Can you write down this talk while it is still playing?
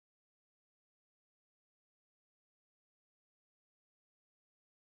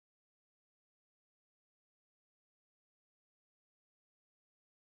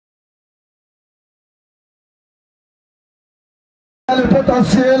Le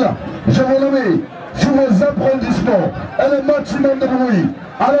potentiel, je vous le mets sur vos applaudissements et le maximum de bruit.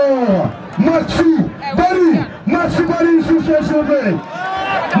 Alors, Maxi Barry sur scène s'il vous plaît.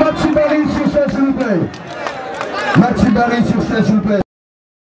 Maxi Barry sur scène s'il vous plaît. Maxi Barry sur scène s'il vous plaît.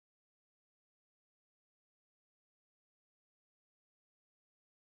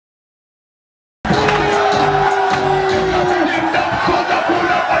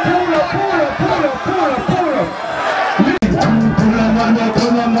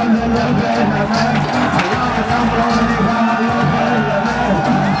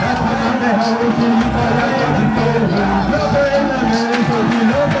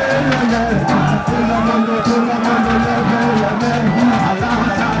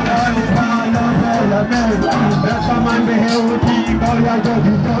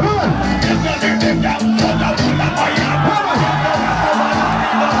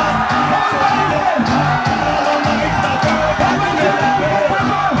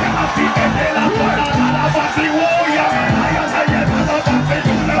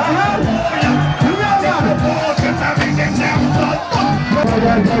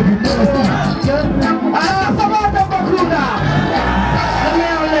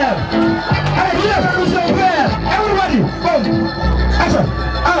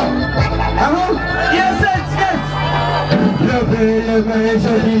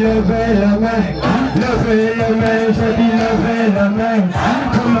 Levez la main, je dis levez la main.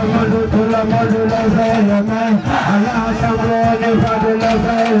 Tout le monde levez la main. À l'ensemble, on est pas de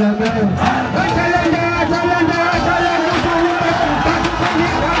lever la main.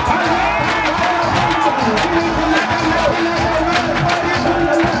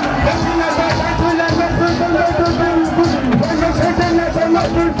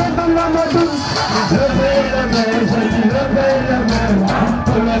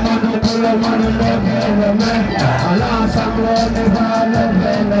 Tout le monde levez la main. À l'ensemble, on est pas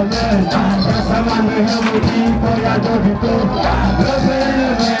lever la main. Récemment, nous avons dit qu'on y a de tout. Levez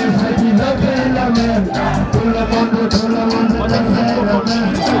la main, je dis levez la main. Tout le monde levez la main.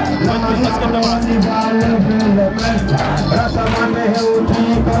 L'ensemble, on y va lever la main. Récemment, nous avons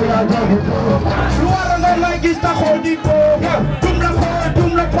dit qu'on y a de tout. Luar na lagi sa khodi ko. Tum la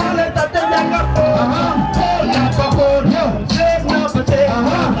khole ta te nga ko. La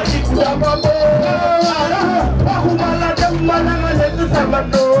pa ko. Aku malah demam itu sama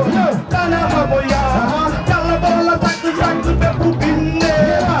do. Tanah mamoya, kalau bola sakit beku bine.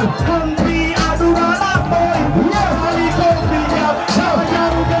 Kontri adu rala boy, kali kopi ya. Sama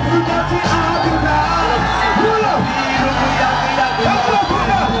jaru kesuka si adu rala. Mula biru ya ya ya.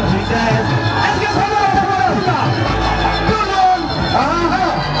 Esok sama sama. Turun.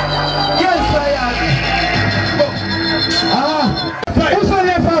 Yes saya. Usul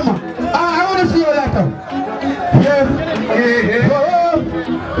les femmes. I want to see you like them. Yeah. Oh,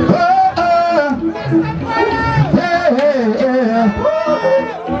 oh, oh. Yeah, yeah. Oh,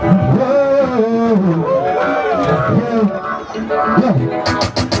 yeah.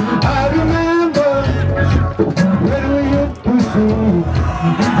 I remember when we used to see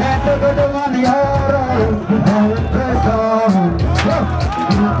that the good money and press on.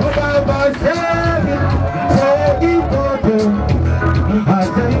 But I was saying I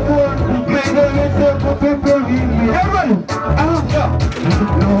say one, make a little people in me. Everyone,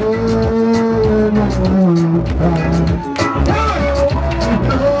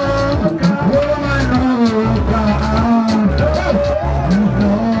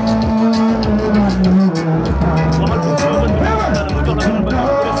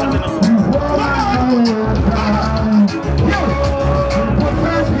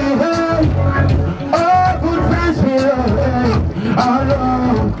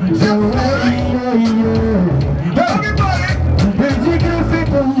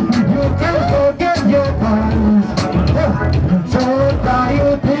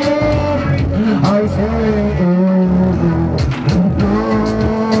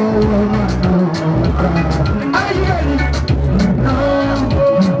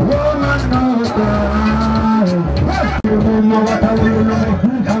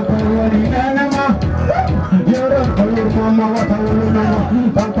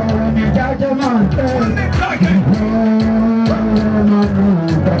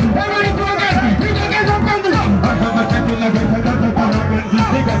 Everybody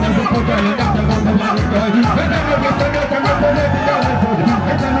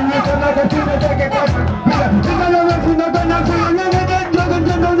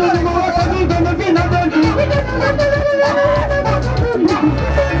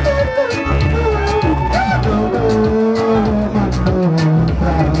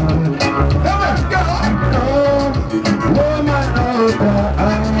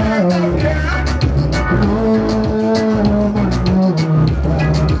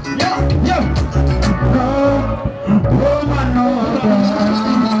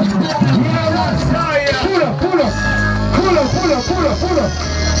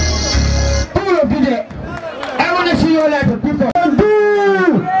Pull up, DJ. I want to see your letter, people.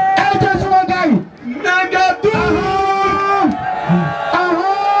 Do! I just want to go. Nigga, do!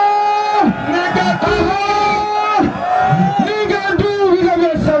 Nigga, do! We got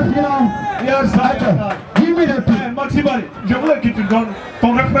yourself, you know. Yes, give me the thing. Maximal, je voulais que tu donnes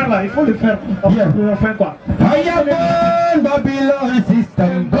ton refrain là, il faut le faire. Le refrain quoi? Fire burn, Babylon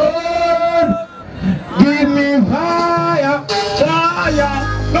system burn. Give me fire. Fire!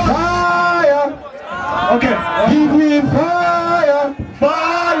 Fire. Okay. Give me fire.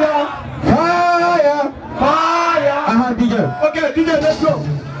 Fire! Fire. Fire! DJ. Okay, DJ, let's go.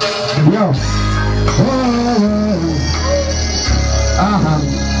 Yo.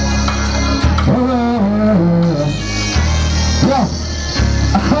 Yo.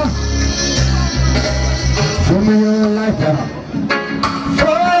 Show me your lighter.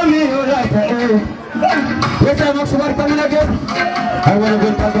 Show me your lighter. Yes, I'm actually coming again. I want to go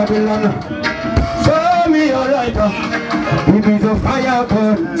to Babylon. Show me your lighter. It is a fire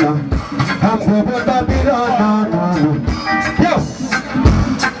burn. I'm going to Babylon. Yo.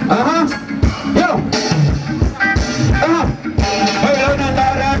 Yo. Babylon and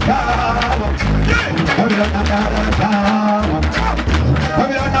Babylon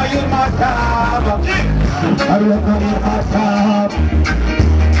now you my top. Babylon now you my top.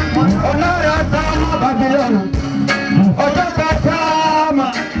 Oh no, Babylon. Oh just my top.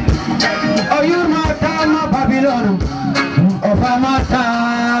 Oh you my top, Babylon. Oh for my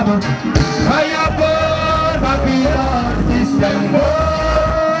top. Fire burn, Babylon system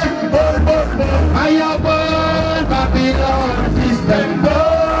burn. Fire burn, Babylon system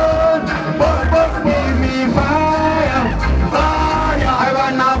burn. Give me fire. I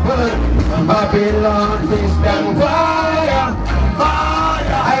wanna burn Babylon system fire.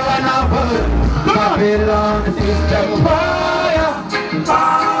 I wanna burn Babylon system fire.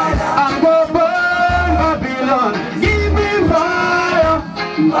 I'm gonna burn Babylon. Give me fire.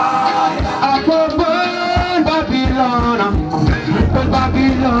 I'm gonna burn Babylon. Cause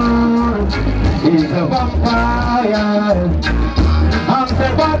Babylon is a vampire. I'm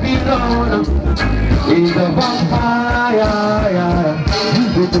saying Babylon is a vampire.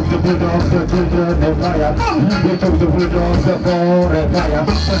 We took the blood of the children of fire. We took the blood of the forest fire.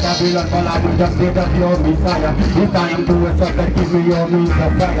 But Babylon, all I will just get of your Messiah. It's time to wake up and give me your means of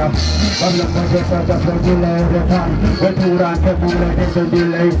fire. Babylon, the rest of the delay the time. When you run the bullet, it's a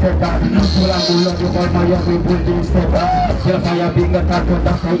delay Satan. Mula mula, you call my young people, this Satan. Your fire being attacked,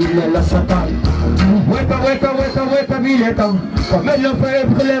 that's how you let us Satan. Wake up, Bileton. Comme le fait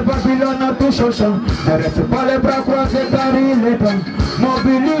brûler Babylone à tout chanson. Ne reste pas les bras croisés car il est temps.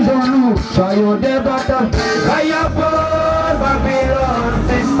 Mobilisons-nous, soyons des batailles. Fire burn, Babylon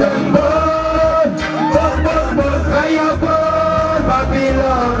system burn. Fire burn,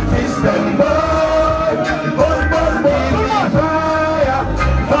 Babylon system burn. Give me fire.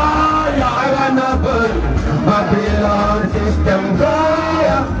 I wanna burn Babylon system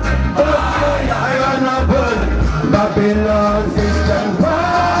fire. I wanna burn Babylon system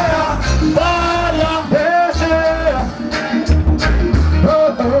fire.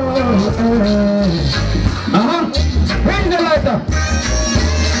 Bring the lighter.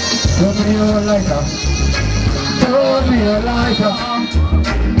 Show me your lighter. Show me your lighter.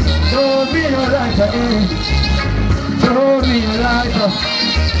 Show me your lighter. Show me your lighter.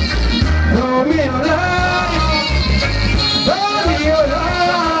 Show me your light. Show me your light.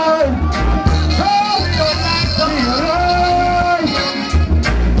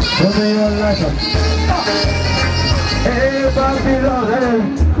 Show me your lighter. Hey Babylon, hey.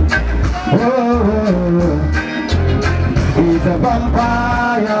 Oh, he's a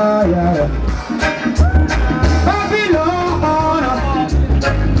vampire, yeah. Babylon,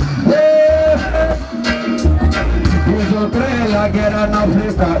 yeah. Ils ont créé la guerre en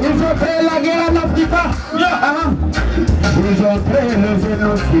Afrique. Ils ont créé la guerre en Afrique. Ils ont créé le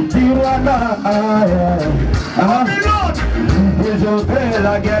génocide du Rwanda. Ils ont créé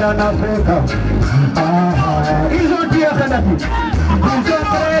la guerre en Afrique. Ils ont tué Kadhafi. Ils ont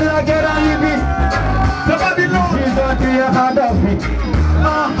créé la guerre en Libye. C'est Babylon. Ils ont tué Kadhafi.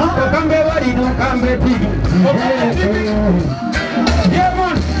 Kambe Wadidu, Kambe Tigi. Yeah,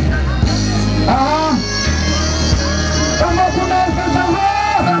 man. Tambacounda, est-ce que ça va?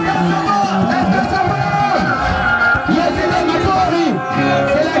 Est-ce que ça va? Yes, c'est la Macquarie.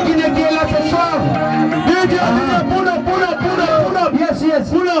 C'est la Guinée qui est là ce soir. Pull up. yes.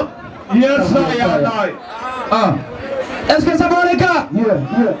 Pull up. Yes, sir, yeah, Est-ce que ça va les gars?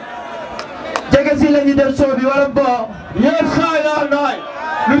 Jege si la ñu def show bi wala bon? Yes, sir, yeah,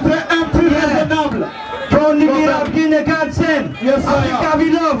 nous sommes un peu raisonnable. From Nigeria, Guinée, Ghana, Yes, sir. Africa,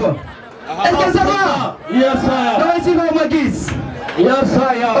 we love. Est-ce que ça va? Yes, sir. Comment est-ce qu'on m'a dit? Yes,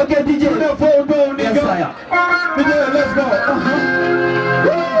 sir. Ok, DJ. Beautiful go, nigga. Yes, sir. DJ, let's go.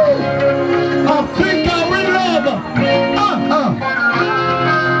 Africa, we love.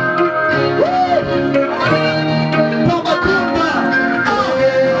 Tambacounda.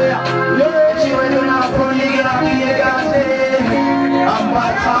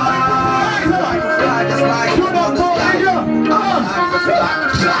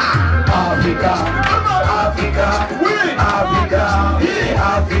 Africa, Africa,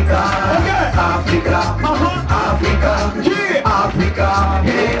 Africa, Africa, Africa, Africa, Africa,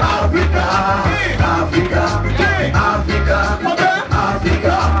 hey Africa, Africa, Africa,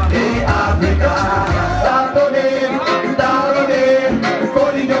 Africa, hey Africa.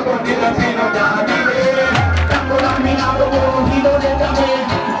 Colinho continua fino da vivere. Tanto laminato, hino de dame.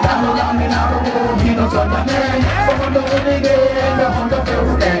 Tanto laminato, hino son dame. Como todo de como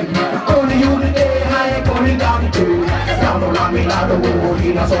todo de Only unity, high, only down to. Tanto laminato,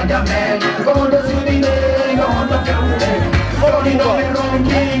 hino son dame. Como todo de como todo de Only no me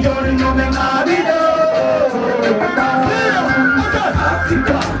rompi, only no me marido.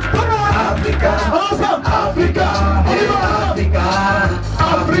 Africa, Africa, awesome, Africa, Africa,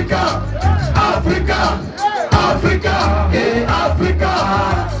 Africa, Africa, Africa, hey Africa,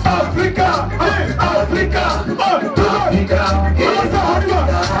 Africa, hey Africa, Africa, hey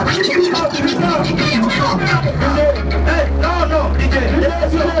Hey, no, DJ,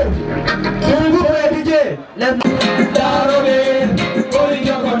 let's go, DJ, let's go.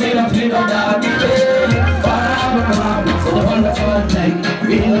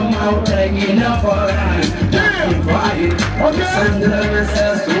 In the mountain, in the forest, just quiet. Send the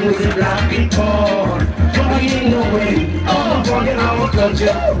message to the black people. We in the way, all forget our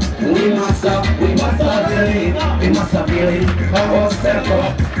culture. We must have believe, we must have believe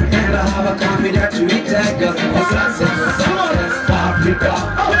ourselves. And I have a confidence to take us a success. Africa,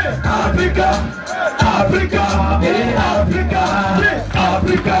 Africa, Africa, hey Africa,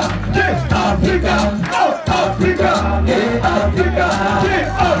 Africa, Africa, Africa, hey Africa,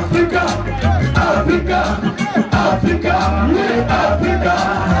 Africa, Africa, Africa, hey Africa.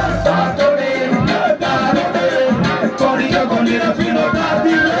 Corillo con el fino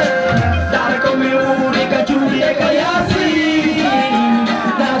dare come unica giulia caiassi.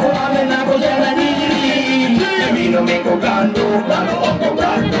 Nago ame nago jana niri. E vino me cocando, lano o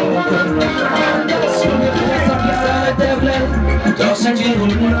cocando. Sono esa pieza de devil. Just a giro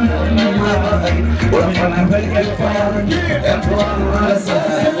in my mind. What am I going to find? And for my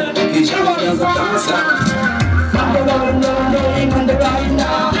side, each other as a dancer. In the right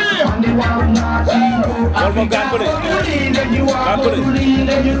now, I'm the one not you. I'm the you are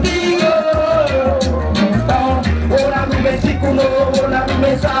and you think. Ora come siculo, ora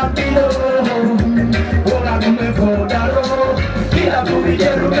come sapino, ora come fodaro. Kila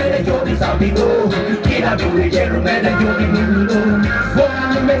buvillero me de yo di sabido, kila buvillero me de yo di mundo.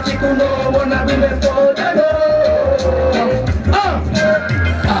 Ora come siculo, ora come fodaro.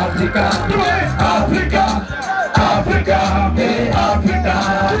 Africa, Africa, Africa, hey Africa,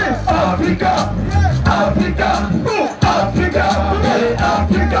 Africa, Africa, Africa, hey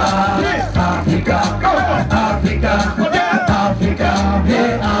Africa, Africa, Africa, Africa,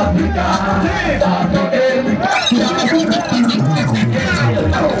 hey Africa,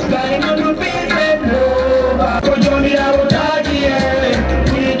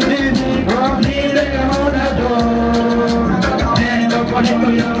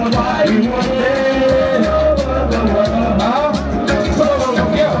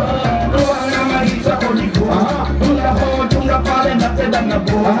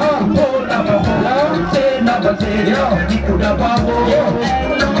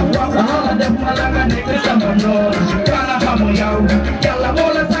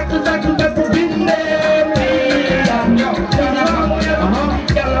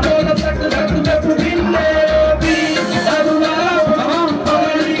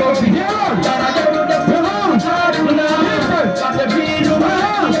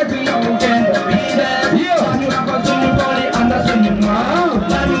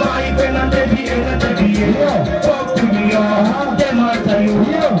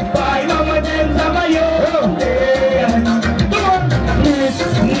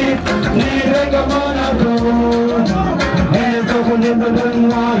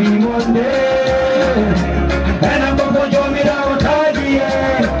 And I'm going to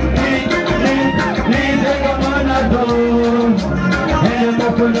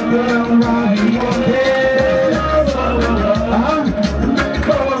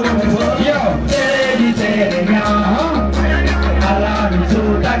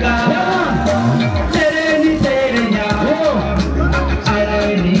Sutaga. Sereni serenya.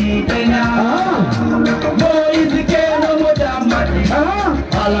 Areni tenya. Moizi keno modamati.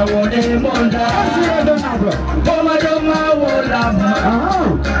 Ala wode monda. Koma doma wolama.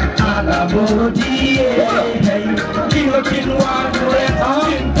 Ala bodi. Kilo kinwa kure.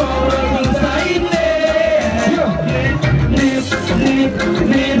 Kinpore musaine.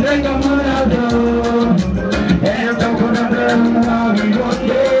 Ni renga manado. And I'm gonna learn how we go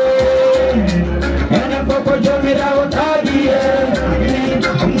there. And I'm gonna go me down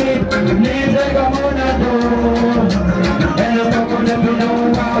Ni renga manado. And I'm gonna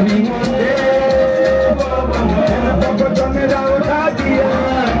know how we go there. And I'm gonna go me down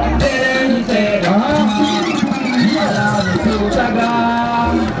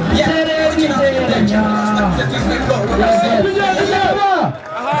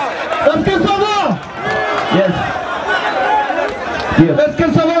Est-ce que ça va? Yes. Est-ce que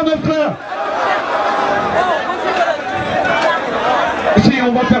ça va, mes frères? Si,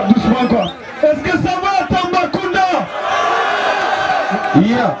 on va faire doucement, quoi. Est-ce que ça va, Tambacounda?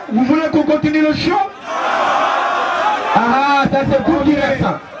 Yeah. Vous voulez qu'on continue le show? Ah, ça c'est Bougie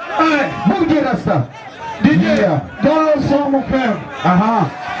Rasta. Bougie Rasta. DJ, dans le son, mon frère. Ah.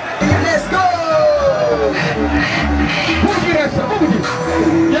 Let's go! Bougie Rasta, Bougie.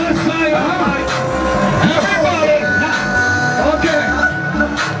 Yes, I am. Everybody. Okay.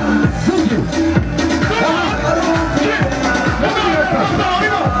 Bougie.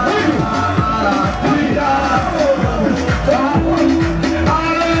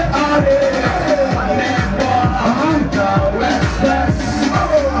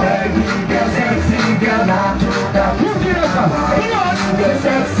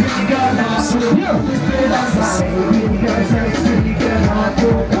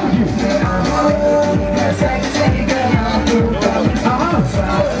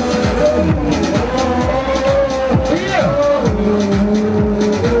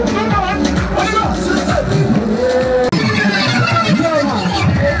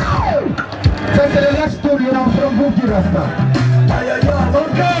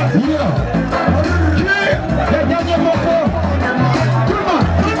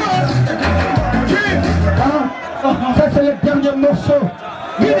 Ça c'est le dernier morceau.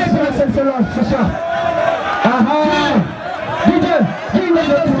 C'est ça. DJ,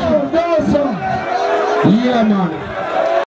 yeah man.